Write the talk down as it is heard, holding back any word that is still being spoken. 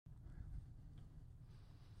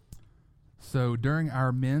So during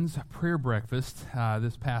our men's prayer breakfast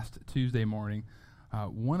this past Tuesday morning,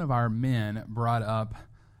 one of our men brought up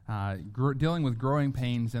dealing with growing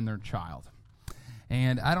pains in their child.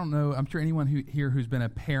 And I don't know, I'm sure anyone here who's been a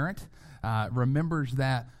parent remembers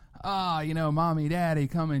that, mommy, daddy,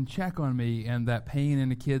 come and check on me, and that pain in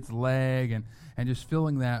the kid's leg and just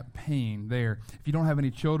feeling that pain there. If you don't have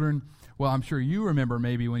any children, well, I'm sure you remember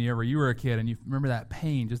maybe whenever you were a kid and you remember that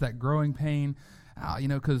pain, just that growing pain,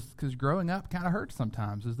 because growing up kind of hurts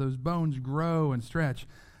sometimes. As those bones grow and stretch,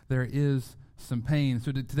 there is some pain.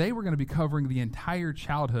 So today we're going to be covering the entire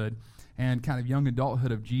childhood and kind of young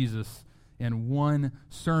adulthood of Jesus in one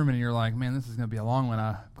sermon. And you're like, man, this is going to be a long one.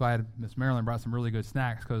 I'm glad Miss Marilyn brought some really good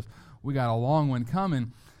snacks because we got a long one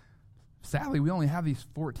coming. Sadly, we only have these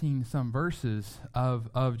 14-some verses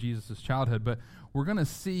of Jesus' childhood, but we're going to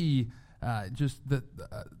see just that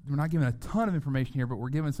we're not giving a ton of information here, but we're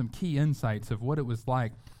giving some key insights of what it was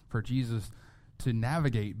like for Jesus to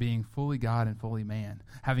navigate being fully God and fully man,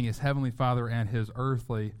 having his heavenly Father and his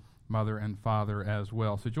earthly mother and father as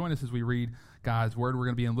well. So join us as we read God's word. We're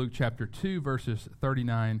going to be in Luke chapter 2, verses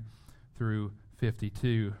 39 through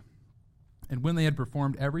 52. And when they had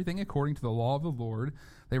performed everything according to the law of the Lord,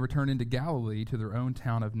 they returned into Galilee to their own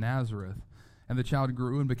town of Nazareth. And the child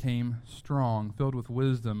grew and became strong, filled with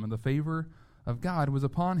wisdom, and the favor of God was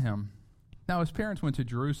upon him. Now his parents went to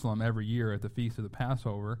Jerusalem every year at the feast of the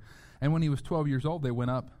Passover, and when he was 12 years old, they went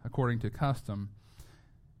up according to custom.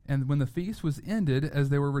 And when the feast was ended, as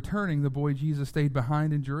they were returning, the boy Jesus stayed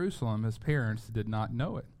behind in Jerusalem. His parents did not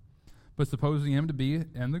know it. But supposing him to be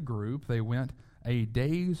in the group, they went a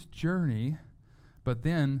day's journey, but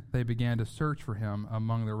then they began to search for him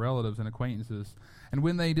among their relatives and acquaintances. And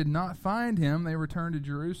when they did not find him, they returned to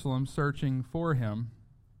Jerusalem searching for him.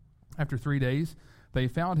 After 3 days, they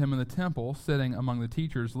found him in the temple, sitting among the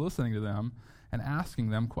teachers, listening to them and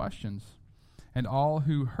asking them questions. And all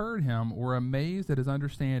who heard him were amazed at his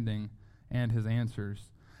understanding and his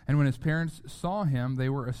answers. And when his parents saw him, they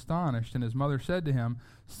were astonished. And his mother said to him,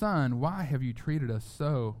 "Son, why have you treated us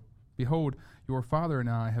so? Behold, your father and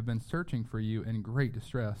I have been searching for you in great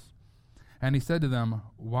distress." And he said to them,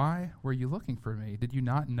 "Why were you looking for me? Did you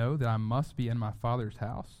not know that I must be in my Father's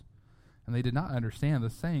house?" And they did not understand the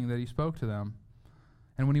saying that he spoke to them.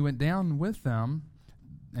 And when he went down with them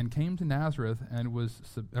and came to Nazareth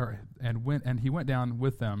he went down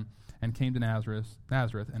with them and came to Nazareth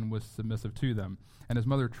and was submissive to them. And his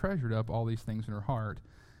mother treasured up all these things in her heart.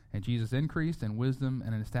 And Jesus increased in wisdom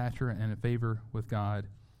and in stature and in favor with God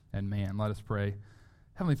and man. Let us pray.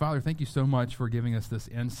 Heavenly Father, thank you so much for giving us this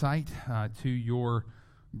insight to your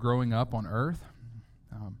growing up on earth.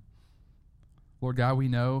 Lord God, we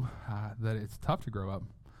know that it's tough to grow up.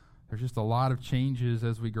 There's just a lot of changes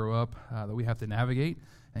as we grow up that we have to navigate.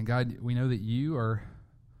 And God, we know that you are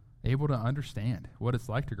able to understand what it's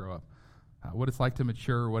like to grow up, what it's like to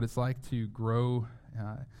mature, what it's like to grow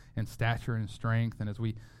in stature and strength. And as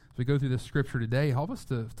we go through this scripture today, help us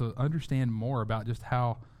to understand more about just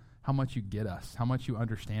how much you get us, how much you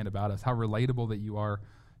understand about us, how relatable that you are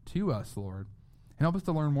to us, Lord. And help us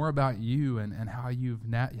to learn more about you and how you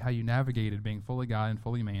navigated being fully God and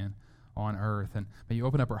fully man on earth. And may you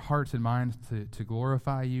open up our hearts and minds to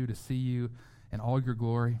glorify you, to see you in all your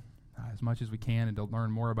glory as much as we can, and to learn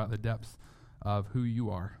more about the depths of who you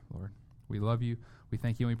are, Lord. We love you, we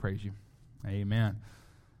thank you, and we praise you. Amen.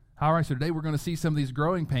 All right, so today we're going to see some of these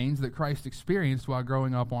growing pains that Christ experienced while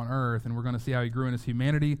growing up on earth, and we're going to see how he grew in his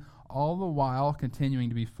humanity, all the while continuing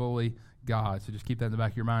to be fully God. So just keep that in the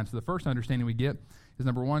back of your mind. So the first understanding we get is,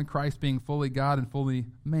 number one, Christ being fully God and fully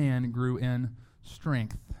man grew in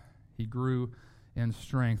strength. He grew in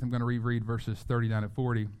strength. I'm going to reread verses 39 and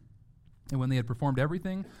 40. And when they had performed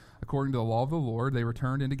everything according to the law of the Lord, they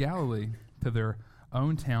returned into Galilee to their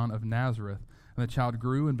own town of Nazareth. And the child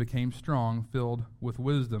grew and became strong, filled with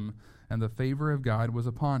wisdom, and the favor of God was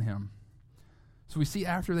upon him. So we see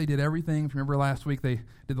after they did everything, if you remember last week, they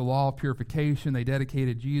did the law of purification. They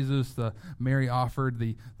dedicated Jesus. Mary offered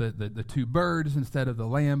the 2 birds instead of the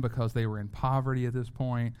lamb because they were in poverty at this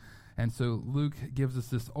point. And so Luke gives us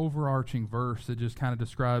this overarching verse that just kind of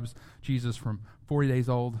describes Jesus from 40 days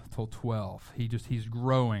old till 12. He's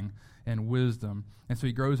growing in wisdom. And so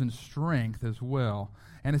he grows in strength as well.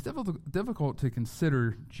 And it's difficult to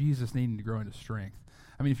consider Jesus needing to grow into strength.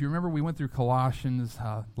 I mean, if you remember, we went through Colossians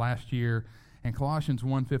last year, and Colossians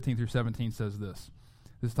 1:15 through 17 says this.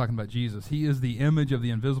 This is talking about Jesus. He is the image of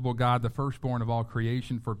the invisible God, the firstborn of all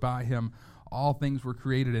creation, for by him all things were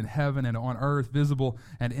created in heaven and on earth, visible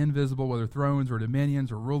and invisible, whether thrones or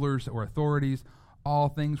dominions or rulers or authorities. All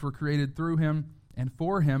things were created through him and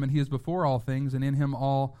for him, and he is before all things, and in him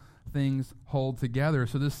all things hold together.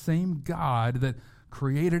 So this same God that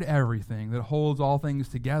created everything, that holds all things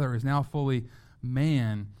together, is now fully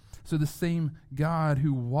man. So the same God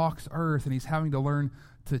who walks earth, and he's having to learn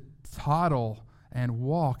to toddle and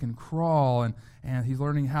walk and crawl, and he's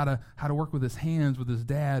learning how to work with his hands with his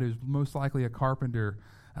dad, who's most likely a carpenter.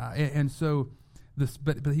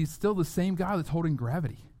 But he's still the same God that's holding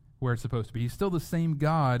gravity where it's supposed to be. He's still the same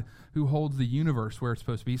God who holds the universe where it's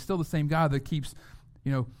supposed to be. He's still the same God that keeps,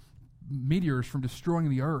 meteors from destroying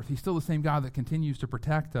the earth. He's still the same God that continues to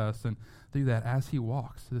protect us and do that as he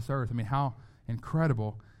walks this earth. I mean, how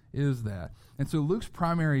incredible is that? And so Luke's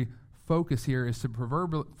primary focus here is to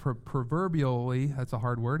proverbially, that's a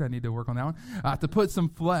hard word, I need to work on that one, to put some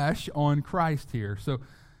flesh on Christ here. So,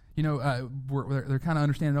 they're kind of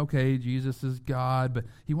understanding, okay, Jesus is God, but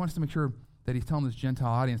he wants to make sure that he's telling this Gentile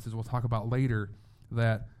audience, as we'll talk about later,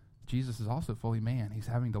 that Jesus is also fully man. He's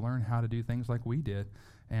having to learn how to do things like we did,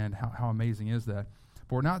 and how amazing is that?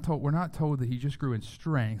 But we're not told that he just grew in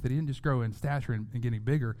strength, that he didn't just grow in stature and getting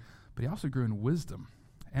bigger, but he also grew in wisdom.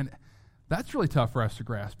 And that's really tough for us to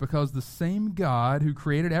grasp, because the same God who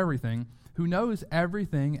created everything, who knows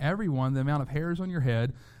everything, everyone, the amount of hairs on your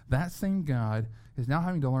head, that same God is now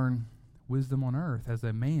having to learn wisdom on earth as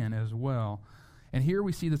a man as well. And here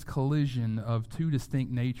we see this collision of two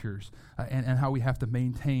distinct natures, and how we have to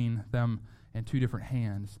maintain them in two different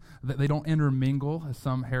hands. That they don't intermingle, as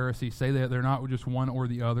some heresies say, that they're not just one or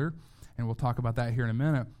the other, and we'll talk about that here in a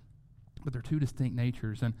minute, but they're two distinct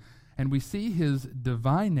natures. And we see his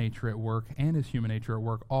divine nature at work and his human nature at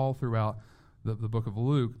work all throughout the book of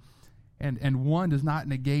Luke. And one does not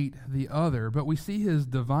negate the other, but we see his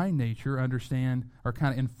divine nature understand or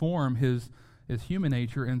kind of inform his human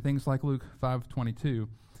nature in things like Luke 5:22.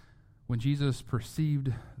 When Jesus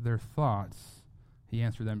perceived their thoughts, he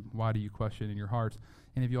answered them, "Why do you question in your hearts?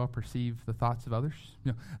 Any of you all perceive the thoughts of others?"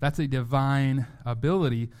 That's a divine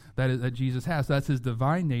ability that Jesus has. So that's his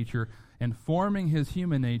divine nature informing his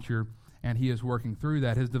human nature, and he is working through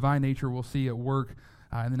that. His divine nature we'll see at work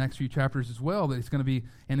in the next few chapters as well, that it's going to be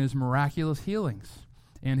in his miraculous healings,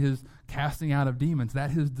 in his casting out of demons.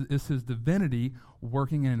 That is his divinity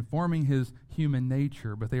working and informing his human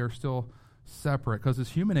nature, but they are still separate, because his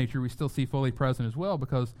human nature we still see fully present as well,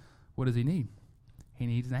 because what does he need? He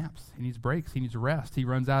needs naps. He needs breaks. He needs rest. He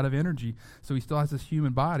runs out of energy. So he still has this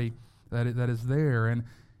human body that is there. And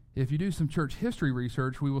if you do some church history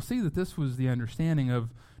research, we will see that this was the understanding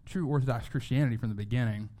of true Orthodox Christianity from the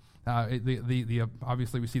beginning.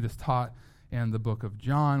 Obviously, we see this taught in the book of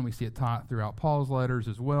John. We see it taught throughout Paul's letters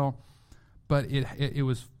as well. But it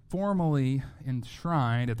was formally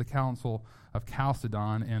enshrined at the Council of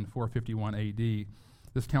Chalcedon in 451 A.D.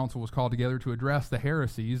 This council was called together to address the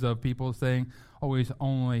heresies of people saying, oh, he's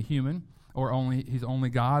only human, or he's only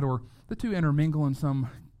God, or the two intermingle in some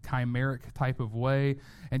chimeric type of way,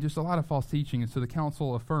 and just a lot of false teaching. And so the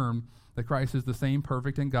council affirmed that Christ is the same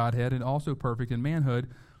perfect in Godhead and also perfect in manhood,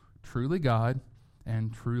 truly God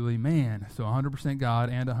and truly man. So 100% God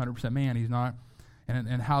and 100% man. He's not,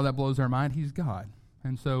 and how that blows our mind, he's God.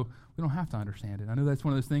 And so we don't have to understand it. I know that's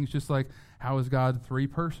one of those things, just like how is God three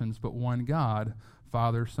persons but one God,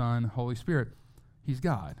 Father, Son, Holy Spirit. He's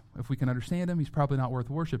God. If we can understand him, he's probably not worth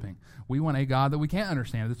worshiping. We want a God that we can't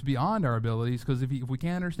understand, that's beyond our abilities, because if we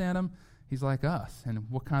can't understand him, he's like us. And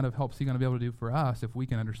what kind of help is he going to be able to do for us if we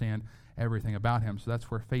can understand everything about him? So that's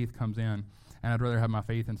where faith comes in. And I'd rather have my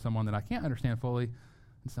faith in someone that I can't understand fully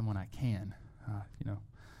than someone I can,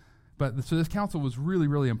 But so this council was really,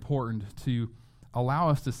 really important to allow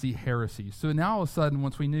us to see heresies. So now all of a sudden,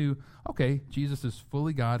 once we knew, okay, Jesus is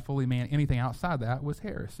fully God, fully man, anything outside that was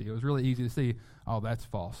heresy. It was really easy to see, oh, that's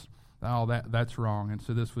false. Oh, that's wrong. And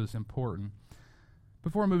so this was important.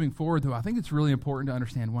 Before moving forward, though, I think it's really important to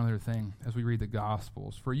understand one other thing as we read the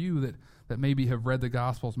Gospels. For you that maybe have read the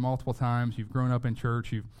Gospels multiple times, you've grown up in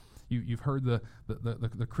church, you've heard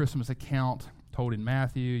the Christmas account told in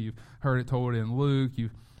Matthew, you've heard it told in Luke,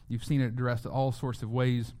 you've seen it addressed all sorts of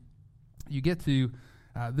ways. You get to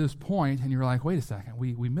this point, and you're like, wait a second,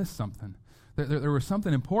 we missed something. There was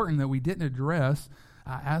something important that we didn't address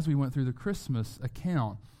as we went through the Christmas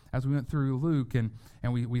account, as we went through Luke, and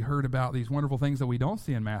we heard about these wonderful things that we don't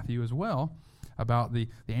see in Matthew as well, about the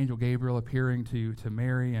angel Gabriel appearing to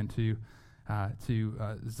Mary and to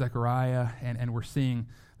Zechariah, and we're seeing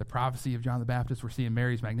the prophecy of John the Baptist. We're seeing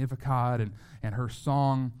Mary's Magnificat and her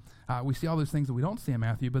song. We see all those things that we don't see in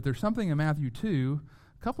Matthew, but there's something in Matthew 2,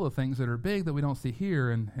 a couple of things that are big that we don't see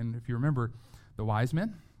here. And if you remember, the wise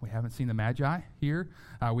men, we haven't seen the Magi here.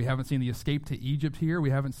 We haven't seen the escape to Egypt here. We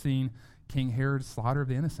haven't seen King Herod's slaughter of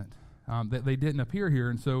the innocent. They didn't appear here.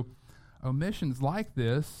 And so omissions like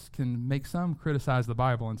this can make some criticize the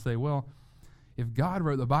Bible and say, well, if God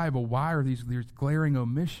wrote the Bible, why are these glaring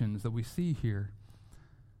omissions that we see here?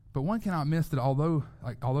 But one cannot miss that although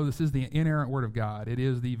this is the inerrant Word of God, it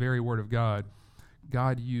is the very Word of God,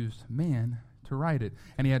 God used man to write it.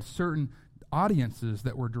 And he had certain audiences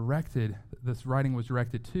that were directed, this writing was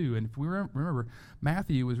directed to. And if we remember,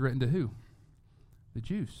 Matthew was written to who? The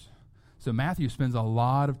Jews. So Matthew spends a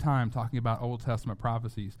lot of time talking about Old Testament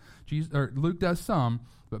prophecies. Luke does some,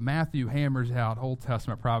 but Matthew hammers out Old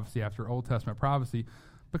Testament prophecy after Old Testament prophecy,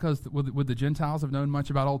 because would the Gentiles have known much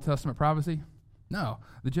about Old Testament prophecy? No.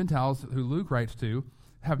 The Gentiles who Luke writes to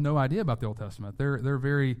have no idea about the Old Testament. They're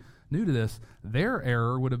very new to this. Their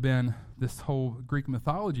error would have been this whole Greek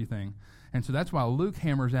mythology thing. And so that's why Luke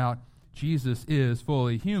hammers out Jesus is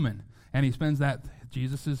fully human. And he spends that,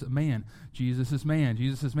 Jesus is man, Jesus is man,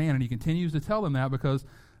 Jesus is man. And he continues to tell them that because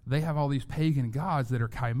they have all these pagan gods that are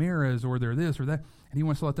chimeras or they're this or that. And he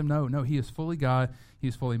wants to let them know, no, he is fully God, he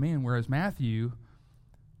is fully man. Whereas Matthew,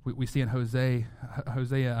 we see in Hosea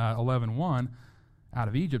 11:1, out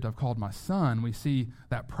of Egypt I've called my son. We see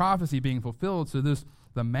that prophecy being fulfilled. So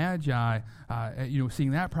the Magi,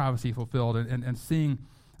 seeing that prophecy fulfilled and seeing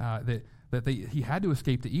that he had to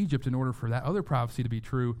escape to Egypt in order for that other prophecy to be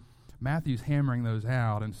true. Matthew's hammering those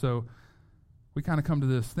out. And so we kind of come to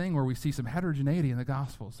this thing where we see some heterogeneity in the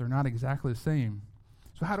Gospels. They're not exactly the same.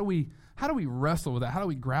 So how do we wrestle with that? How do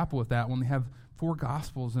we grapple with that when we have 4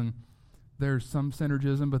 Gospels and there's some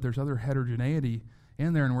synergism, but there's other heterogeneity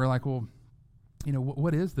in there, and we're like, well,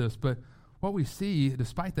 what is this? But what we see,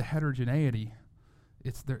 despite the heterogeneity,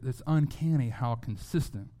 it's uncanny how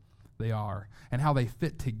consistent they are and how they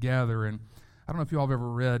fit together. And I don't know if you all have ever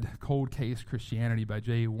read Cold Case Christianity by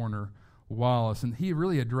J. Warner Wallace, and he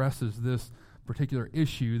really addresses this particular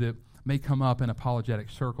issue that may come up in apologetic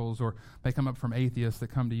circles or may come up from atheists that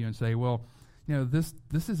come to you and say, well, this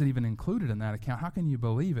isn't even included in that account. How can you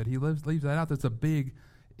believe it? He leaves that out. That's a big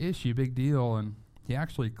issue, big deal. And he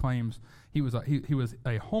actually claims he was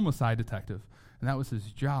a homicide detective, and that was his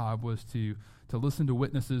job, was to listen to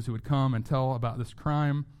witnesses who would come and tell about this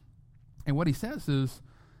crime. And what he says is,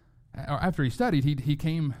 after he studied,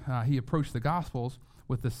 he approached the Gospels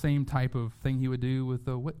with the same type of thing he would do with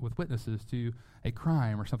witnesses to a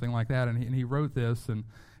crime or something like that. And he wrote this, and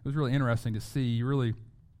it was really interesting to see. He really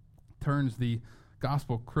turns the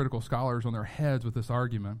gospel critical scholars on their heads with this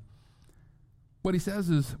argument. What he says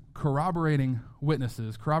is corroborating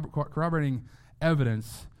witnesses, corroborating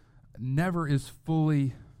evidence never is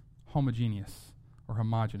fully homogeneous or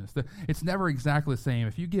homogeneous. It's never exactly the same.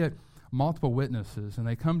 If you get multiple witnesses and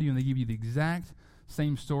they come to you and they give you the exact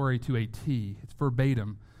same story to a T, it's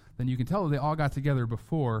verbatim, then you can tell that they all got together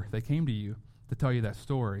before they came to you to tell you that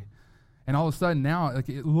story. And all of a sudden now,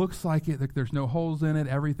 it looks like there's no holes in it.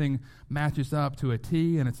 Everything matches up to a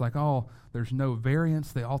T, and it's like, oh, there's no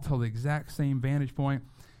variance. They all tell the exact same vantage point.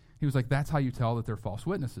 He was like, that's how you tell that they're false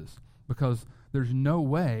witnesses, because there's no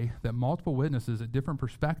way that multiple witnesses at different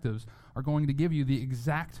perspectives are going to give you the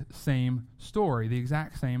exact same story, the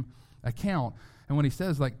exact same account. And when he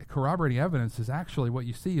says, corroborating evidence is actually what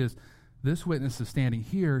you see is this witness is standing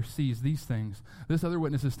here, sees these things. This other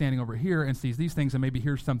witness is standing over here and sees these things and maybe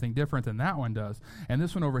hears something different than that one does. And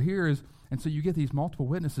this one over here is, and so you get these multiple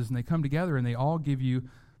witnesses and they come together and they all give you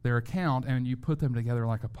their account and you put them together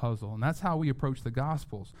like a puzzle. And that's how we approach the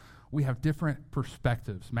Gospels. We have different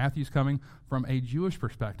perspectives. Matthew's coming from a Jewish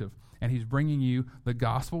perspective, and he's bringing you the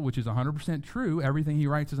gospel, which is 100% true. Everything he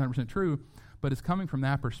writes is 100% true, but it's coming from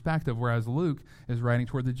that perspective, whereas Luke is writing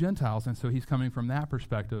toward the Gentiles, and so he's coming from that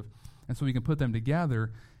perspective. And so we can put them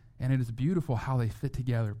together, and it is beautiful how they fit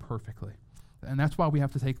together perfectly. And that's why we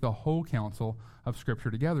have to take the whole counsel of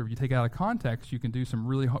Scripture together. If you take it out of context, you can do some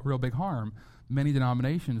real big harm. Many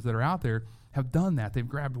denominations that are out there have done that. They've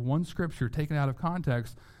grabbed one Scripture, taken it out of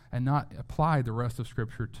context, and not applied the rest of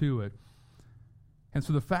Scripture to it. And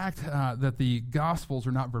so the fact that the Gospels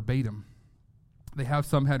are not verbatim, they have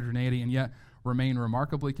some heterogeneity and yet remain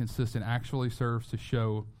remarkably consistent, actually serves to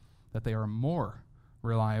show that they are more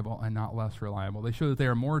reliable and not less reliable. They show that they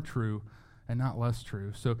are more true and not less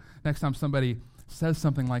true. So next time somebody says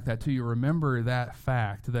something like that to you, remember that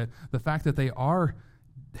fact, that the fact that they are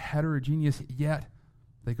heterogeneous, yet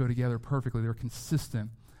they go together perfectly, they're consistent,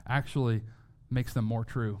 actually makes them more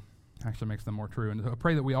true. And I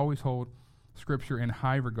pray that we always hold Scripture in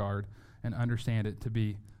high regard and understand it to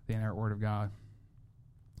be the inerrant Word of God.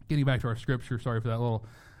 Getting back to our Scripture, sorry for that little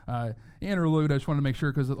interlude. I just wanted to make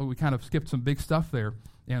sure, because we kind of skipped some big stuff there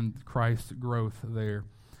in Christ's growth there.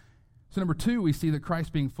 So number 2, we see that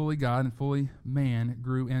Christ, being fully God and fully man,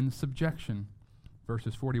 grew in subjection.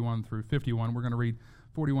 Verses 41 through 51. We're going to read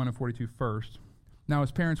 41 and 42 first. Now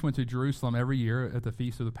his parents went to Jerusalem every year at the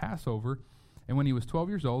feast of the Passover, and when he was 12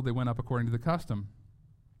 years old, they went up according to the custom.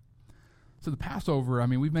 So the Passover, I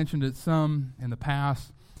mean, we've mentioned it some in the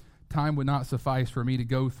past. Time would not suffice for me to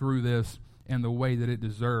go through this in the way that it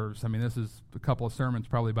deserves. I mean, this is a couple of sermons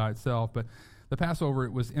probably by itself, but the Passover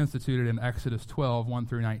was instituted in Exodus 12, 1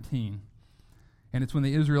 through 19. And it's when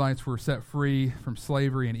the Israelites were set free from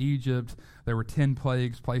slavery in Egypt. There were 10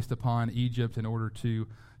 plagues placed upon Egypt in order to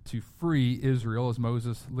free Israel as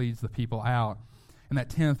Moses leads the people out. And that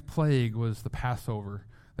 10th plague was the Passover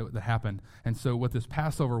that happened. And so what this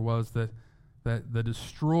Passover was that the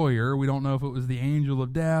destroyer, we don't know if it was the angel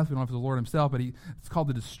of death, we don't know if it was the Lord himself, but it's called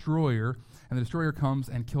the destroyer. And the destroyer comes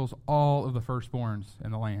and kills all of the firstborns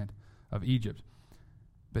in the land of Egypt.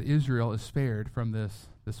 But Israel is spared from this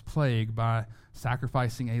plague by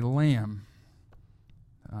sacrificing a lamb.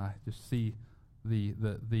 Just see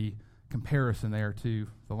the comparison there to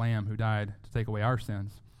the lamb who died to take away our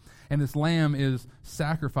sins. And this lamb is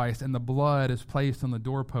sacrificed, and the blood is placed on the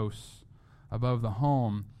doorposts above the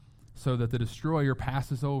home so that the destroyer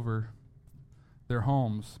passes over their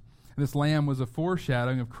homes. And this lamb was a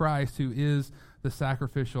foreshadowing of Christ, who is the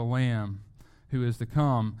sacrificial lamb who is to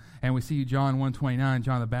come. And we see John 1:29,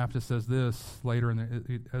 John the Baptist says this later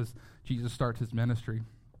as Jesus starts his ministry.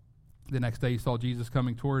 The next day he saw Jesus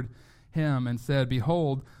coming toward him and said,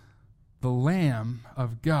 "Behold, the Lamb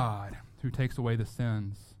of God who takes away the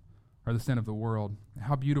sin of the world."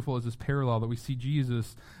 How beautiful is this parallel that we see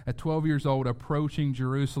Jesus at 12 years old approaching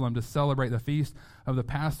Jerusalem to celebrate the feast of the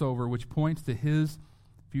Passover, which points to his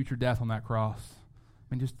future death on that cross.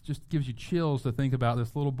 I mean, just gives you chills to think about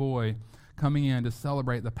this little boy coming in to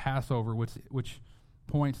celebrate the Passover, which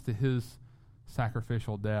points to his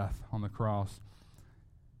sacrificial death on the cross.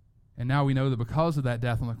 And now we know that because of that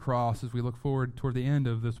death on the cross, as we look forward toward the end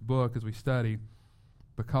of this book, as we study,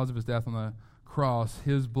 because of his death on the cross,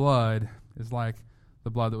 his blood is like the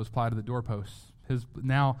blood that was applied to the doorposts. His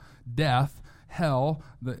now death, hell,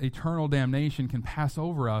 the eternal damnation can pass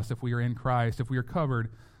over us if we are in Christ, if we are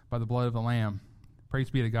covered by the blood of the Lamb. Praise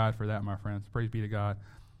be to God for that, my friends. Praise be to God.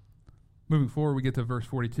 Moving forward, we get to verse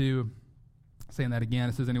 42, saying that again.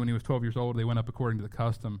 It says, "And when he was 12 years old, they went up according to the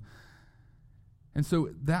custom." And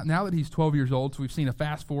so now that he's 12 years old, so we've seen a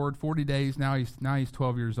fast forward 40 days, now he's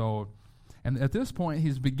 12 years old. And at this point,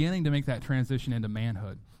 he's beginning to make that transition into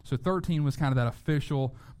manhood. So 13 was kind of that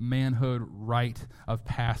official manhood rite of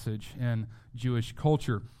passage in Jewish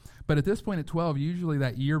culture. But at this point at 12, usually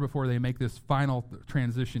that year before they make this final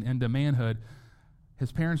transition into manhood,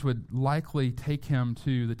 his parents would likely take him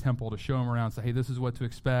to the temple to show him around, say, hey, this is what to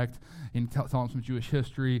expect, and tell him some Jewish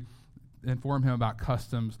history, inform him about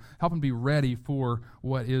customs, help him be ready for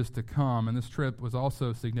what is to come. And this trip was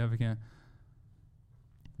also significant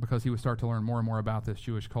because he would start to learn more and more about this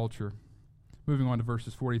Jewish culture. Moving on to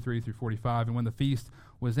verses 43 through 45, "And when the feast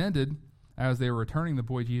was ended, as they were returning, the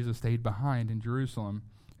boy Jesus stayed behind in Jerusalem.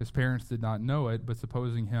 His parents did not know it, but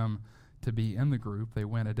supposing him to be in the group, they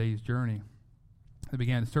went a day's journey. They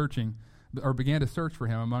began to search for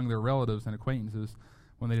him among their relatives and acquaintances.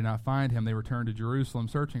 When they did not find him, they returned to Jerusalem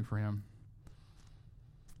searching for him."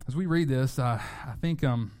 As we read this, I think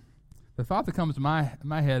the thought that comes to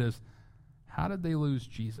my head is, how did they lose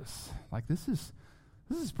Jesus? Like, this is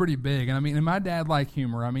pretty big. And I mean, and my dad liked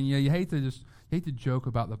humor. I mean, yeah, you hate to joke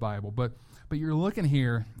about the Bible, but you're looking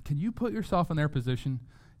here. Can you put yourself in their position?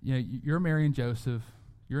 You know, you're Mary and Joseph.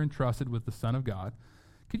 You're entrusted with the Son of God.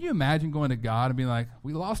 Could you imagine going to God and being like,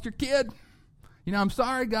 "We lost your kid. You know, I'm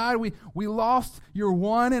sorry, God. We lost your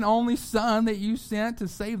one and only son that you sent to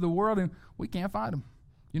save the world, and we can't find him."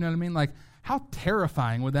 You know what I mean? Like, how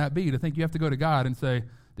terrifying would that be to think you have to go to God and say,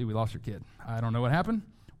 "Dude, we lost your kid. I don't know what happened.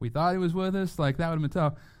 We thought he was with us." Like, that would have been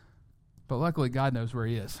tough. But luckily, God knows where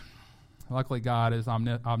he is. Luckily, God is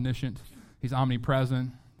omniscient. He's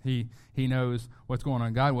omnipresent. He knows what's going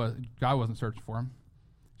on. God wasn't searching for him.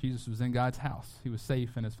 Jesus was in God's house. He was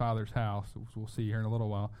safe in his Father's house, which we'll see here in a little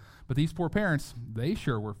while. But these poor parents, they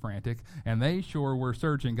sure were frantic, and they sure were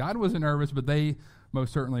searching. God wasn't nervous, but they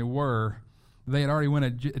most certainly were. They had already went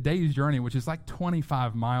a day's journey, which is like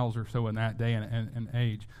 25 miles or so in that day and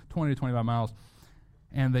age, 20 to 25 miles.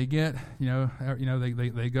 And they get,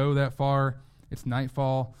 they go that far. It's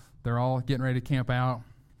nightfall. They're all getting ready to camp out.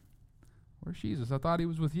 "Where's Jesus? I thought he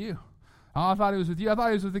was with you." "Oh, I thought he was with you. I thought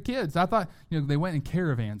he was with the kids." I thought, they went in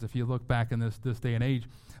caravans. If you look back in this day and age,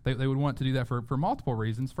 they would want to do that for multiple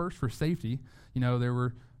reasons. First, for safety. There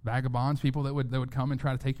were vagabonds, people that would come and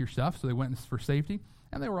try to take your stuff, so they went for safety.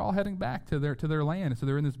 And they were all heading back to their land. So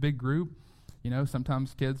they're in this big group.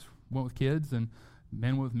 Sometimes kids went with kids, and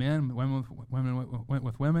Men with men, women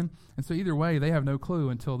with women. And so either way, they have no clue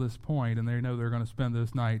until this point, and they know they're going to spend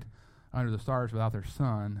this night under the stars without their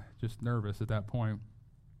son, just nervous at that point.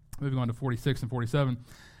 Moving on to 46 and 47.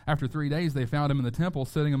 After 3 days, they found him in the temple,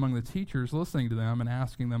 sitting among the teachers, listening to them and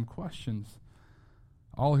asking them questions.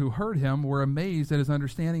 All who heard him were amazed at his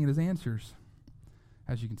understanding and his answers.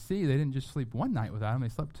 As you can see, they didn't just sleep one night without him, they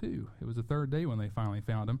slept two. It was the third day when they finally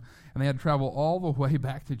found him, and they had to travel all the way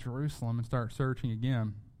back to Jerusalem and start searching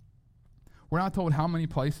again. We're not told how many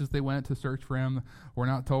places they went to search for him. We're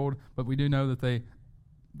not told, but we do know that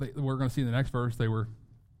we're going to see in the next verse, they were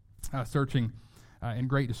searching in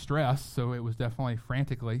great distress, so it was definitely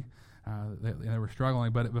frantically. They were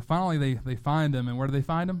struggling, but finally they find him, and where do they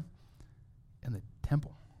find him? In the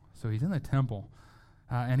temple. So he's in the temple,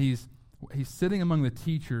 and he's sitting among the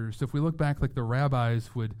teachers. So if we look back, like the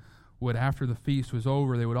rabbis would after the feast was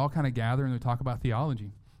over, they would all kind of gather and they would talk about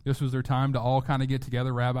theology. This was their time to all kind of get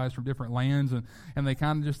together, rabbis from different lands, and they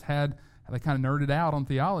kind of nerded out on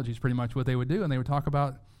theology is pretty much what they would do. And they would talk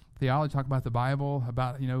about theology, talk about the Bible,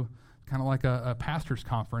 about, kind of like a pastor's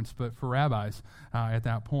conference, but for rabbis at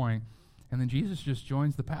that point. And then Jesus just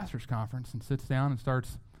joins the pastor's conference and sits down and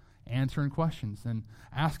starts answering questions and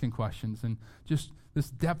asking questions, and just this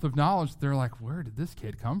depth of knowledge. They're like, where did this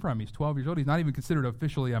kid come from? He's 12 years old. He's not even considered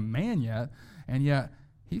officially a man yet, and yet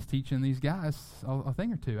he's teaching these guys a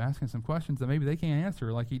thing or two, asking some questions that maybe they can't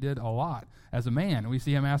answer, like he did a lot as a man. We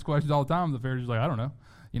see him ask questions all the time. The Pharisees are like, I don't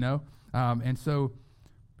know, and so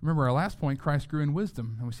remember our last point, Christ grew in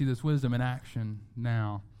wisdom, and we see this wisdom in action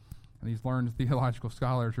now. And these learned theological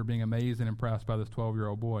scholars are being amazed and impressed by this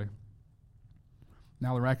 12-year-old boy.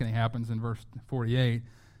 Now the reckoning happens in verse 48,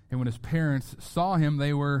 and when his parents saw him,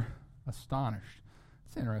 they were astonished.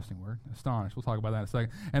 It's an interesting word, astonished. We'll talk about that in a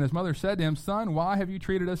second. And his mother said to him, Son, why have you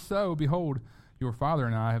treated us so? Behold, your father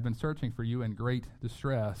and I have been searching for you in great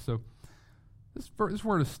distress. So this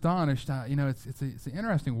word astonished, it's an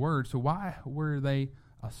interesting word. So why were they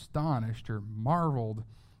astonished or marveled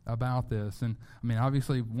about this? And I mean,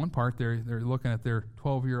 obviously, one part they're looking at their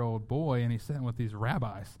 12-year-old boy, and he's sitting with these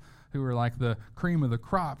rabbis who are like the cream of the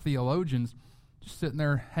crop theologians, just sitting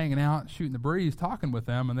there hanging out, shooting the breeze, talking with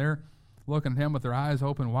them, and they're looking at him with their eyes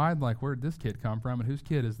open wide, like, where'd this kid come from, and whose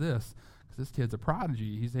kid is this? Because this kid's a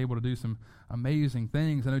prodigy. He's able to do some amazing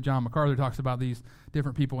things. I know John MacArthur talks about these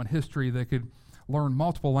different people in history that could learn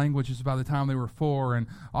multiple languages by the time they were 4, and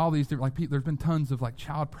all these different, there's been tons of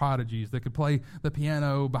child prodigies that could play the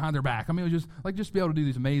piano behind their back. I mean, it was just be able to do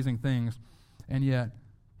these amazing things, and yet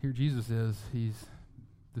here Jesus is. He's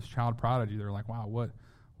this child prodigy. They're like, wow,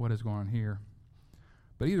 what is going on here?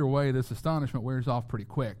 But either way, this astonishment wears off pretty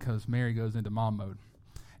quick because Mary goes into mom mode,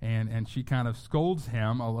 and she kind of scolds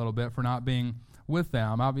him a little bit for not being with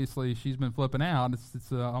them. Obviously, she's been flipping out.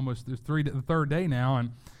 It's almost the third day now,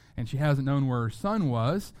 and she hasn't known where her son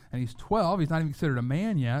was, and he's 12. He's not even considered a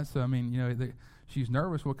man yet. So I mean, she's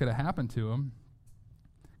nervous. What could have happened to him?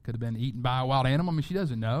 Could have been eaten by a wild animal. I mean, she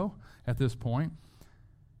doesn't know at this point.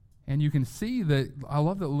 And you can see that, I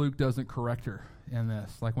love that Luke doesn't correct her in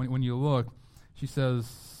this. Like when you look, she says,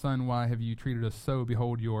 Son, why have you treated us so?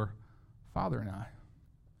 Behold, your father and I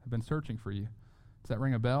have been searching for you. Does that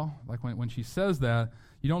ring a bell? Like when she says that,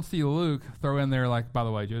 you don't see Luke throw in there like, by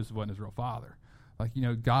the way, Joseph wasn't his real father. Like,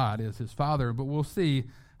 God is his father. But we'll see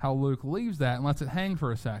how Luke leaves that and lets it hang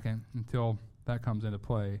for a second until that comes into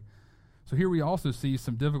play. So here we also see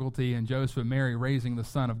some difficulty in Joseph and Mary raising the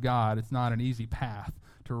Son of God. It's not an easy path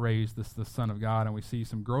to raise the Son of God, and we see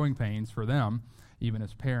some growing pains for them, even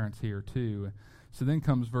as parents here too. So then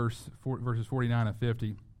comes verses 49 and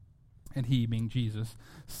 50, and he, being Jesus,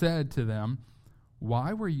 said to them,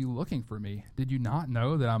 Why were you looking for me? Did you not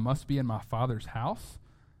know that I must be in my Father's house?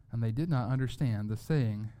 And they did not understand the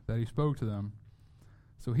saying that he spoke to them.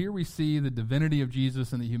 So here we see the divinity of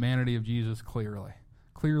Jesus and the humanity of Jesus clearly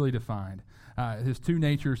defined. His two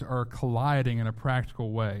natures are colliding in a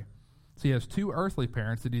practical way. So he has two earthly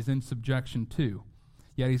parents that he's in subjection to.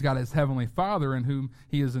 Yet he's got his heavenly Father in whom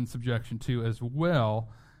he is in subjection to as well.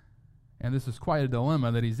 And this is quite a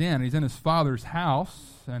dilemma that he's in. He's in his Father's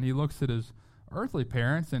house, and he looks at his earthly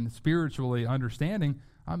parents and spiritually understanding,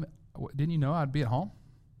 didn't you know I'd be at home?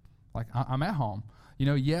 Like, I'm at home.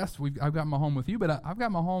 Yes, I've got my home with you, but I've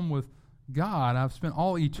got my home with God. I've spent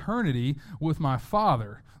all eternity with my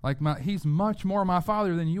Father. He's much more my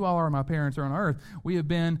Father than you all are, my parents are on earth. We have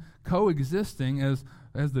been coexisting as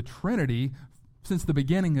the Trinity since the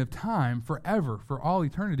beginning of time, forever, for all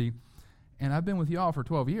eternity. And I've been with you all for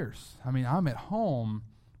 12 years. I mean, I'm at home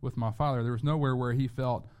with my Father. There was nowhere where he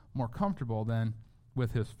felt more comfortable than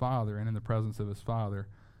with his Father and in the presence of his Father.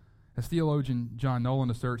 As theologian John Nolan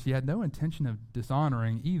asserts, he had no intention of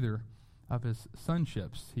dishonoring either of his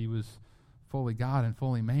sonships. He was fully God and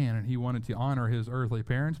fully man, and he wanted to honor his earthly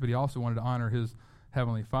parents, but he also wanted to honor his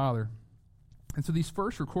heavenly Father. And so these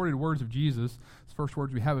first recorded words of Jesus, the first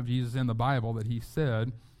words we have of Jesus in the Bible that he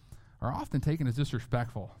said, are often taken as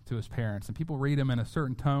disrespectful to his parents. And people read them in a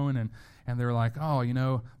certain tone, and they're like,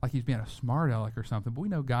 oh, like he's being a smart aleck or something. But we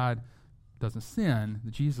know God doesn't sin,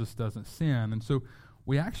 that Jesus doesn't sin. And so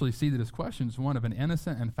we actually see that his question is one of an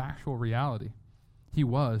innocent and factual reality. He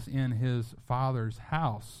was in his Father's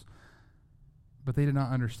house, but they did not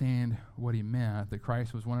understand what he meant, that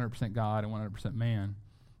Christ was 100% God and 100% man.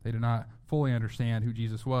 They did not fully understand who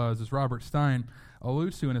Jesus was. As Robert Stein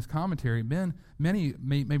alludes to in his commentary, many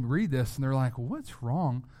may read this and they're like, what's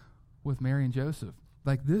wrong with Mary and Joseph?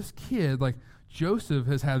 Like this kid, like Joseph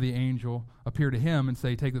has had the angel appear to him and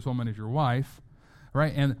say, take this woman as your wife,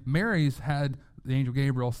 right? And Mary's had the angel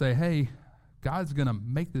Gabriel say, hey, God's going to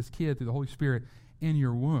make this kid through the Holy Spirit in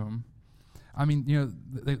your womb. I mean,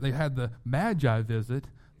 they had the Magi visit,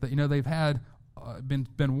 that, they've had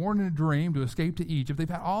been warned in a dream to escape to Egypt. They've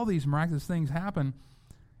had all these miraculous things happen,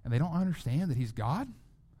 and they don't understand that he's God.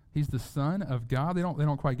 He's the Son of God. They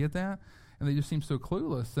don't quite get that, and they just seem so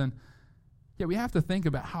clueless. And yeah, we have to think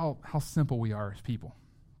about how simple we are as people.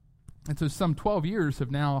 And so some 12 years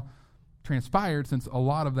have now transpired since a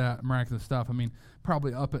lot of that miraculous stuff. I mean,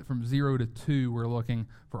 probably up at from 0 to 2, we're looking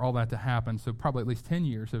for all that to happen. So probably at least 10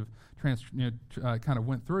 years have kind of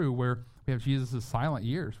went through where we have Jesus' silent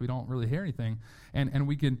years. We don't really hear anything. And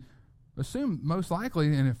we can assume most likely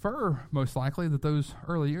and infer most likely that those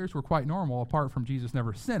early years were quite normal, apart from Jesus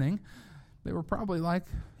never sinning. They were probably like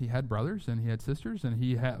he had brothers and he had sisters and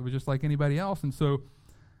was just like anybody else. And so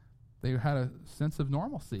they had a sense of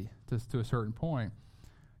normalcy to a certain point.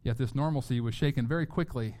 Yet this normalcy was shaken very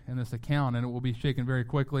quickly in this account, and it will be shaken very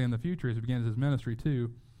quickly in the future as he begins his ministry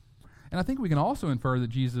too. And I think we can also infer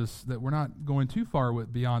that we're not going too far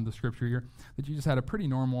beyond the scripture here, that Jesus had a pretty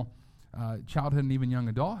normal childhood and even young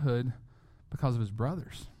adulthood because of his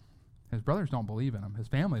brothers. His brothers don't believe in him. His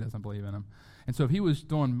family doesn't believe in him. And so if he was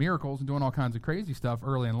doing miracles and doing all kinds of crazy stuff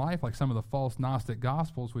early in life, like some of the false Gnostic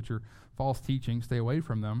Gospels, which are false teachings, stay away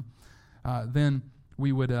from them, then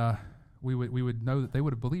we would know that they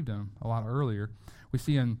would have believed him a lot earlier. We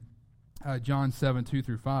see in John 7, 2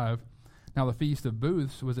 through 5, now the Feast of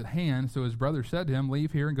Booths was at hand, so his brothers said to him,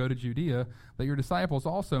 leave here and go to Judea, that your disciples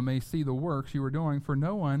also may see the works you are doing, for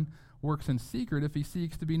no one works in secret if he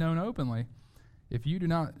seeks to be known openly. If you do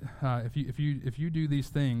not, if you do these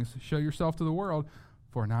things, show yourself to the world,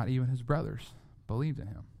 for not even his brothers believed in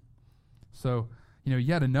him. So,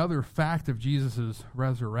 yet another fact of Jesus'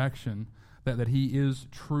 resurrection, that he is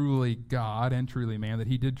truly God and truly man, that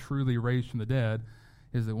he did truly raise from the dead,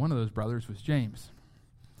 is that one of those brothers was James.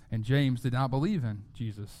 And James did not believe in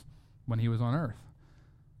Jesus when he was on earth.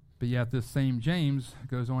 But yet this same James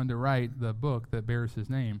goes on to write the book that bears his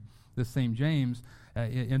name. This same James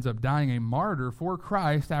ends up dying a martyr for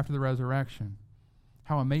Christ after the resurrection.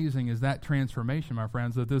 How amazing is that transformation, my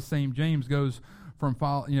friends, that this same James goes from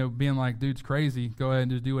being like, dude's crazy, go ahead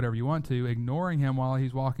and just do whatever you want to, ignoring him while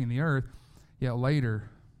he's walking the earth, yet later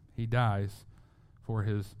he dies for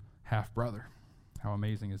his half-brother. How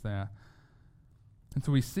amazing is that? And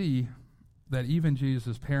so we see that even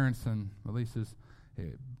Jesus' parents and at least his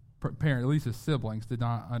siblings did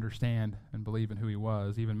not understand and believe in who he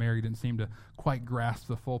was. Even Mary didn't seem to quite grasp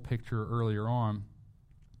the full picture earlier on.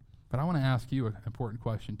 But I want to ask you an important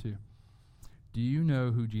question too. Do you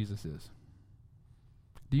know who Jesus is?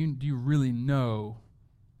 Do you really know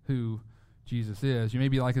who Jesus is? You may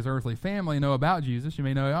be like his earthly family, know about Jesus. You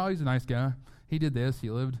may know, oh, he's a nice guy. He did this. He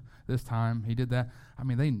lived this time. He did that. I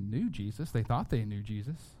mean, they knew Jesus. They thought they knew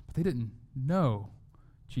Jesus, but they didn't know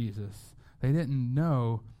Jesus. They didn't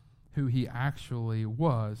know who he actually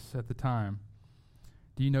was at the time.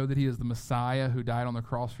 Do you know that he is the Messiah who died on the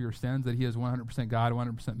cross for your sins, that he is 100% God,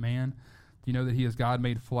 100% man? Do you know that he is God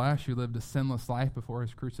made flesh who lived a sinless life before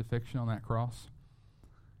his crucifixion on that cross?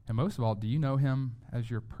 And most of all, do you know him as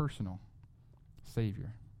your personal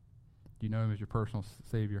Savior? Do you know him as your personal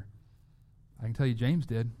Savior? I can tell you James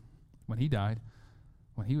did when he died,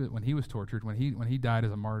 when he was tortured, when he died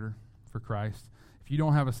as a martyr for Christ. If you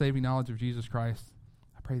don't have a saving knowledge of Jesus Christ,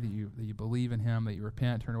 I pray that you believe in him, that you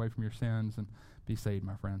repent, turn away from your sins, and be saved,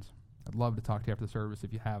 my friends. I'd love to talk to you after the service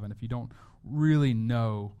if you haven't, if you don't really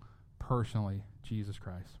know personally Jesus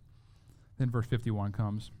Christ. Then verse 51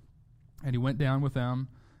 comes, and he went down with them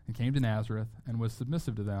and came to Nazareth and was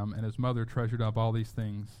submissive to them, and his mother treasured up all these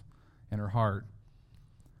things in her heart.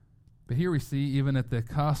 But here we see, even at the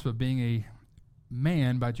cusp of being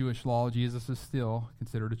man, by Jewish law, Jesus is still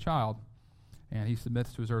considered a child. And he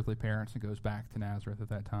submits to his earthly parents and goes back to Nazareth at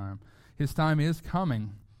that time. His time is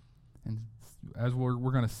coming. And as we're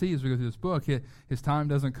going to see as we go through this book, his time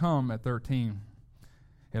doesn't come at 13.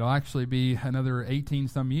 It'll actually be another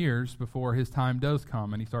 18-some years before his time does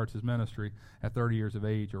come, and he starts his ministry at 30 years of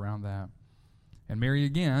age, around that. And Mary,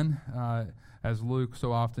 again, as Luke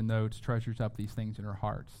so often notes, treasures up these things in her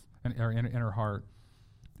heart. We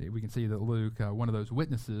can see that Luke, one of those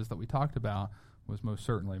witnesses that we talked about, was most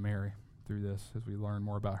certainly Mary through this as we learn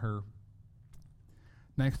more about her.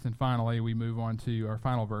 Next and finally, we move on to our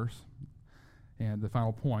final verse and the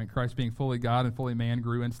final point. Christ, being fully God and fully man,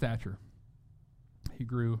 grew in stature. He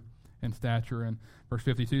grew in stature. And verse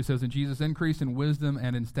 52 says, and Jesus increased in wisdom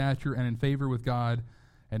and in stature and in favor with God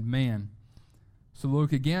and man. So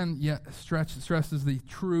Luke again stresses the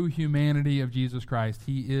true humanity of Jesus Christ.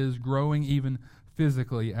 He is growing even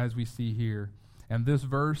physically, as we see here. And this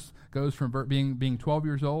verse goes from being 12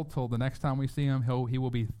 years old till the next time we see him, he will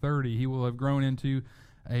be 30. He will have grown into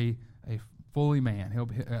a fully man. He'll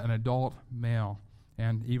be an adult male,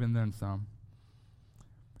 and even then some.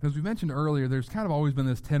 As we mentioned earlier, there's kind of always been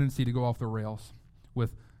this tendency to go off the rails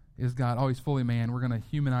with, is God always fully man? We're going to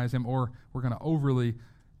humanize him, or we're going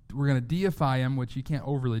to deify him, which you can't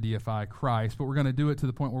overly deify Christ, but we're going to do it to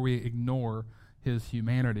the point where we ignore his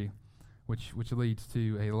humanity, which leads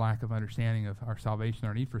to a lack of understanding of our salvation,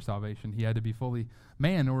 our need for salvation. He had to be fully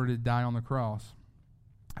man in order to die on the cross.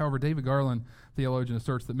 However, David Garland, theologian,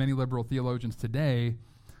 asserts that many liberal theologians today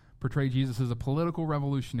portray Jesus as a political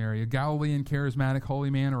revolutionary, a Galilean charismatic holy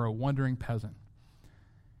man, or a wandering peasant.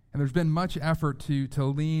 And there's been much effort to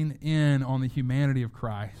lean in on the humanity of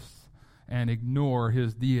Christ and ignore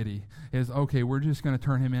his deity. We're just going to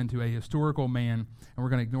turn him into a historical man, and we're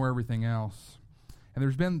going to ignore everything else. And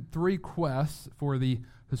there's been 3 quests for the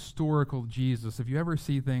historical Jesus. If you ever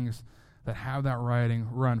see things that have that writing,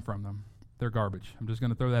 run from them. They're garbage. I'm just going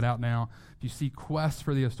to throw that out now. If you see quests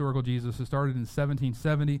for the historical Jesus, it started in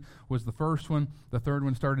 1770, was the first one. The third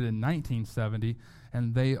one started in 1970,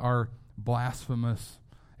 and they are blasphemous.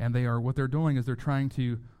 And what they're doing is they're trying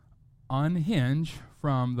to unhinge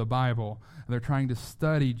from the Bible. They're trying to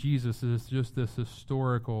study Jesus as just this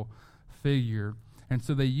historical figure. And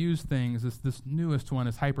so they use things. This newest one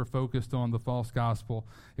is hyper-focused on the false gospel.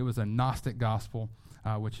 It was a Gnostic gospel,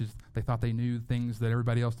 which is they thought they knew things that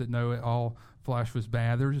everybody else didn't know. All flesh was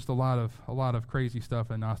bad. There was just a lot of crazy stuff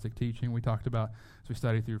in Gnostic teaching. We talked about as we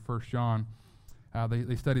studied through 1 John.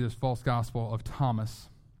 They studied this false gospel of Thomas,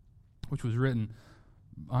 which was written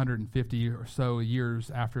 150 or so years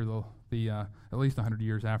after at least 100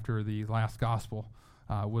 years after the last gospel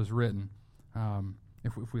was written.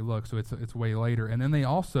 If we look, so it's way later. And then they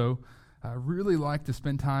also really like to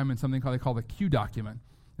spend time in something they call the Q document.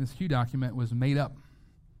 And this Q document was made up.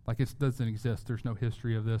 Like it doesn't exist. There's no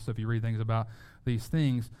history of this. So if you read things about these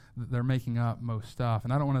things, they're making up most stuff.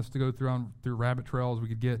 And I don't want us to go through rabbit trails. We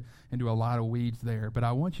could get into a lot of weeds there. But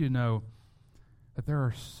I want you to know that there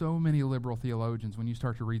are so many liberal theologians. When you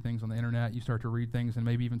start to read things on the internet, you start to read things, and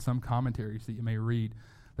maybe even some commentaries that you may read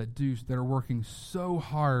that are working so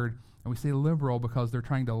hard. And we say liberal because they're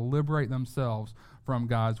trying to liberate themselves from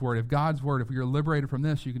God's word. If you're liberated from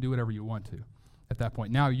this, you can do whatever you want to at that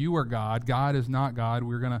point. Now you are God. God is not God.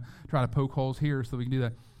 We're going to try to poke holes here so we can do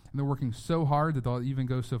that. And they're working so hard that they'll even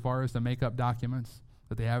go so far as to make up documents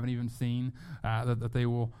that they haven't even seen, that they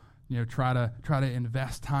will try to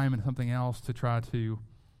invest time in something else to try to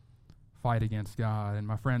fight against God. And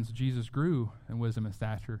my friends, Jesus grew in wisdom and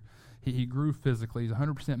stature. He grew physically. He's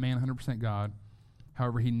 100% man, 100% God.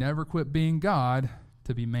 However, he never quit being God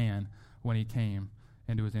to be man when he came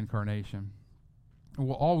into his incarnation. And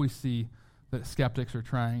we'll always see that skeptics are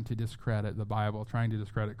trying to discredit the Bible, trying to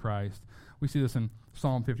discredit Christ. We see this in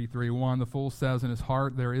Psalm 53:1. The fool says in his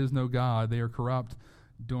heart, there is no God. They are corrupt,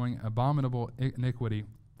 doing abominable iniquity.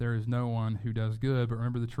 There is no one who does good. But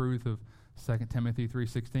remember the truth of 2 Timothy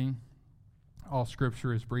 3:16. All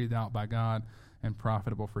Scripture is breathed out by God and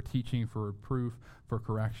profitable for teaching, for reproof, for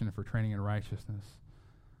correction, and for training in righteousness.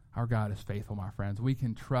 Our God is faithful, my friends. We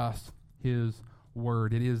can trust his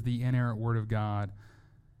word. It is the inerrant word of God.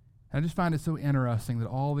 And I just find it so interesting that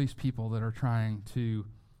all these people that are trying to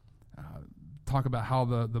talk about how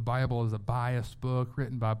the Bible is a biased book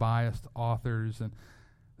written by biased authors, and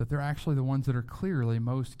that they're actually the ones that are clearly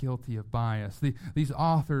most guilty of bias. These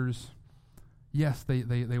authors, yes,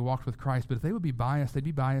 they walked with Christ, but if they would be biased, they'd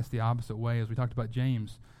be biased the opposite way, as we talked about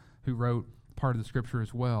James, who wrote part of the Scripture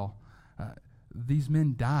as well. These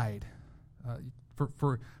men died.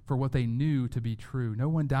 for what they knew to be true. No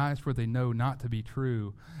one dies for what they know not to be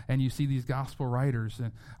true. And you see these gospel writers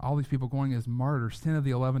and all these people going as martyrs. 10 of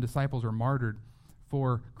the 11 disciples are martyred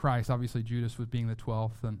for Christ. Obviously, Judas was being the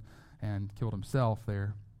 12th and killed himself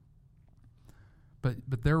there. But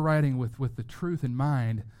they're writing with the truth in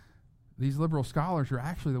mind. These liberal scholars are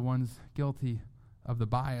actually the ones guilty of the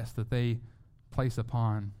bias that they place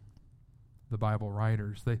upon the Bible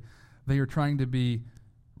writers. They are trying to be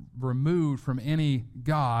removed from any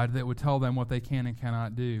God that would tell them what they can and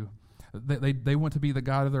cannot do. They want to be the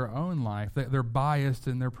God of their own life. They're biased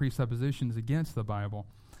in their presuppositions against the Bible,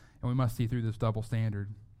 and we must see through this double standard.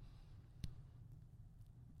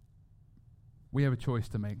 We have a choice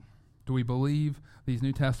to make. Do we believe these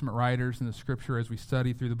New Testament writers in the Scripture as we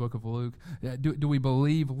study through the book of Luke? Do we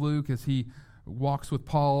believe Luke as he walks with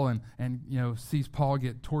Paul and sees Paul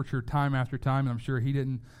get tortured time after time, and I'm sure he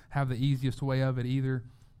didn't have the easiest way of it either?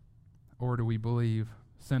 Or do we believe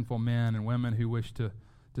sinful men and women who wish to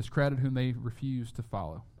discredit whom they refuse to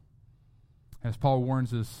follow? As Paul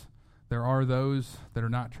warns us, there are those that are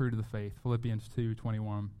not true to the faith. Philippians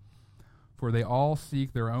 2:21. For they all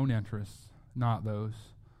seek their own interests, not those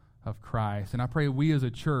of Christ. And I pray we as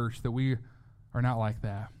a church that we are not like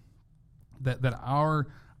that. That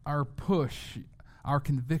our push, our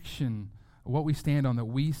conviction, what we stand on, that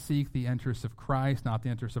we seek the interests of Christ, not the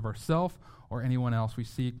interests of ourselves or anyone else. We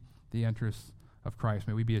seek the interests of Christ.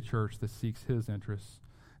 May we be a church that seeks his interests.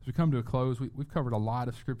 As we come to a close, we've covered a lot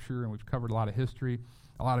of Scripture, and we've covered a lot of history,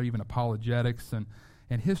 a lot of even apologetics. And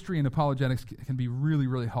history and apologetics can be really,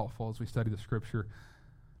 really helpful as we study the Scripture.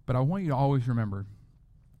 But I want you to always remember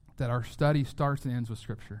that our study starts and ends with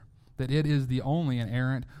Scripture, that it is the only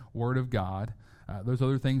inerrant Word of God. Those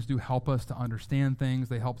other things do help us to understand things.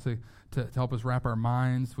 They help to help us wrap our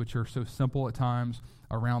minds, which are so simple at times,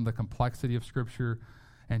 around the complexity of Scripture.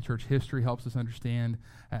 And church history helps us understand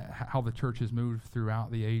how the church has moved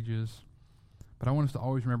throughout the ages. But I want us to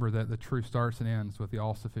always remember that the truth starts and ends with the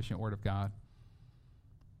all-sufficient Word of God.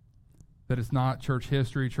 That it's not church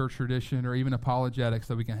history, church tradition, or even apologetics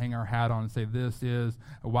that we can hang our hat on and say, this is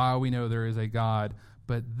why we know there is a God.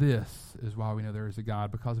 But this is why we know there is a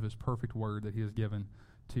God, because of his perfect word that he has given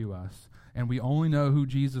to us. And we only know who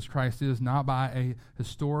Jesus Christ is not by a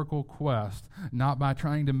historical quest, not by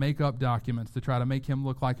trying to make up documents to try to make him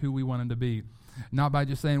look like who we want him to be, not by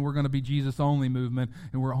just saying we're going to be Jesus only movement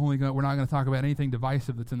and we're not going to talk about anything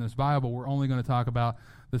divisive that's in this Bible. We're only going to talk about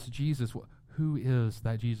this Jesus. Who is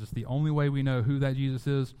that Jesus? The only way we know who that Jesus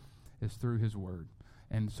is through his word.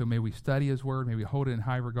 And so may we study his word, may we hold it in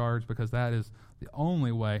high regards, because that is the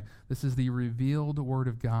only way. This is the revealed word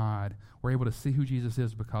of God. We're able to see who Jesus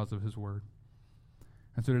is because of his word.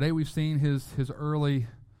 And so today we've seen his early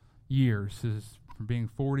years, from being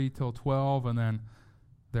 40 till 12 and then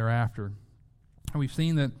thereafter. And we've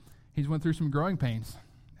seen that he's went through some growing pains.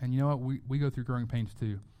 And you know what? We go through growing pains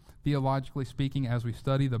too. Theologically speaking, as we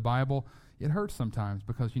study the Bible, it hurts sometimes,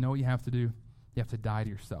 because you know what you have to do? You have to die to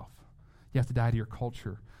yourself. You have to die to your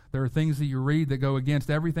culture. There are things that you read that go against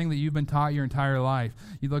everything that you've been taught your entire life.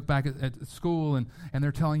 You look back at school and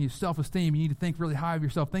they're telling you self-esteem. You need to think really high of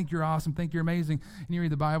yourself. Think you're awesome. Think you're amazing. And you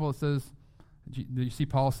read the Bible, it says, did you see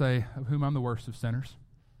Paul say, of whom I'm the worst of sinners?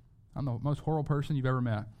 I'm the most horrible person you've ever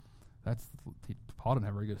met. Paul didn't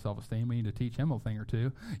have very good self-esteem. We need to teach him a thing or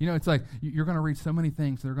two. You know, it's like you're going to read so many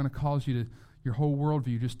things that are going to cause your whole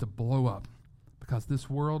worldview just to blow up, because this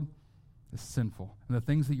world is sinful. And the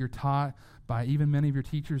things that you're taught by even many of your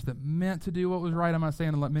teachers that meant to do what was right, I'm not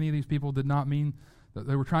saying that many of these people did not mean that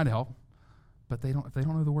they were trying to help, but if they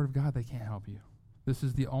don't know the Word of God, they can't help you. This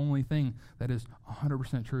is the only thing that is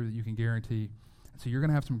 100% true that you can guarantee. And so you're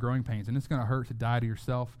going to have some growing pains, and it's going to hurt to die to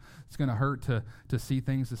yourself. It's going to hurt to see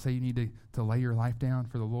things, to say you need to lay your life down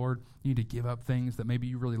for the Lord. You need to give up things that maybe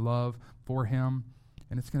you really love for him,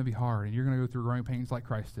 and it's going to be hard. And you're going to go through growing pains like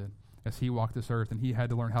Christ did as he walked this earth, and he had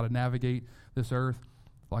to learn how to navigate this earth.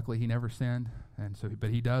 Luckily, he never sinned, but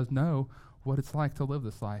he does know what it's like to live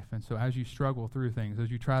this life. And so as you struggle through things, as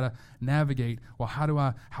you try to navigate, well, how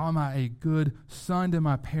am I a good son to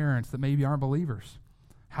my parents that maybe aren't believers?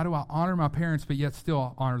 How do I honor my parents but yet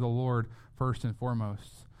still honor the Lord first and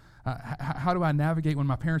foremost? How do I navigate when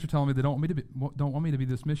my parents are telling me they don't want me to be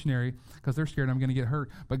this missionary because they're scared I'm going to get hurt,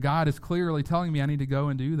 but God is clearly telling me I need to go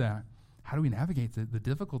and do that? How do we navigate the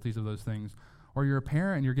difficulties of those things? Or you're a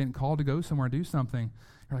parent and you're getting called to go somewhere and do something.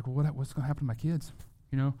 You're like, well, what's going to happen to my kids?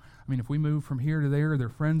 You know, I mean, if we move from here to there, their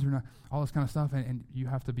friends are not, all this kind of stuff, and you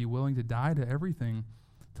have to be willing to die to everything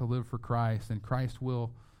to live for Christ, and Christ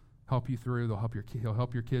will help you through. He'll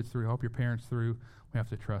help your kids through. He'll help your parents through. We have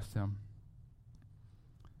to trust him.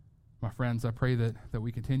 My friends, I pray that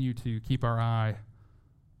we continue to keep our eye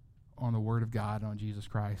on the Word of God, on Jesus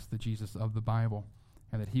Christ, the Jesus of the Bible,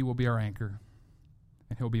 and that He will be our anchor.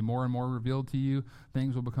 And He'll be more and more revealed to you.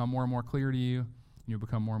 Things will become more and more clear to you. And you'll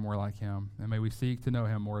become more and more like Him. And may we seek to know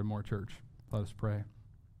Him more and more, church. Let us pray.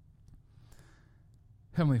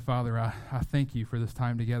 Heavenly Father, I thank you for this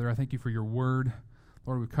time together. I thank you for your Word.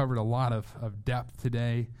 Lord, we've covered a lot of depth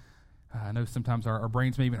today. I know sometimes our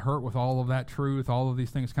brains may even hurt with all of that truth. All of these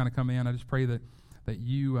things kind of come in. I just pray that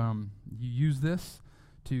you use this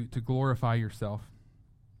to glorify yourself.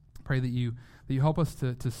 Pray that you help us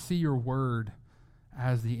to see your Word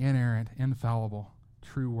as the inerrant, infallible,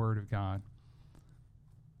 true Word of God.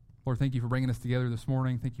 Lord, thank you for bringing us together this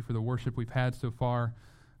morning. Thank you for the worship we've had so far.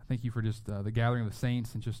 Thank you for just the gathering of the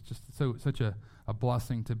saints and just such a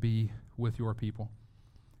blessing to be with your people.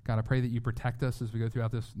 God, I pray that you protect us as we go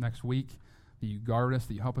throughout this next week, that you guard us,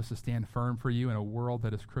 that you help us to stand firm for you in a world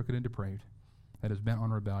that is crooked and depraved, that is bent on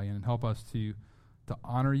rebellion, and help us to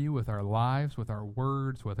honor you with our lives, with our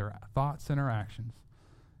words, with our thoughts and our actions,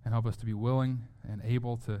 and help us to be willing and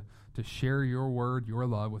able to share your word, your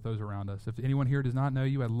love with those around us. If anyone here does not know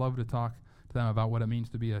you, I'd love to talk to them about what it means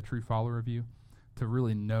to be a true follower of you, to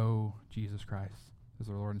really know Jesus Christ as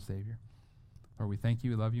our Lord and Savior. Lord, we thank you,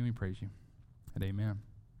 we love you, and we praise you. And amen.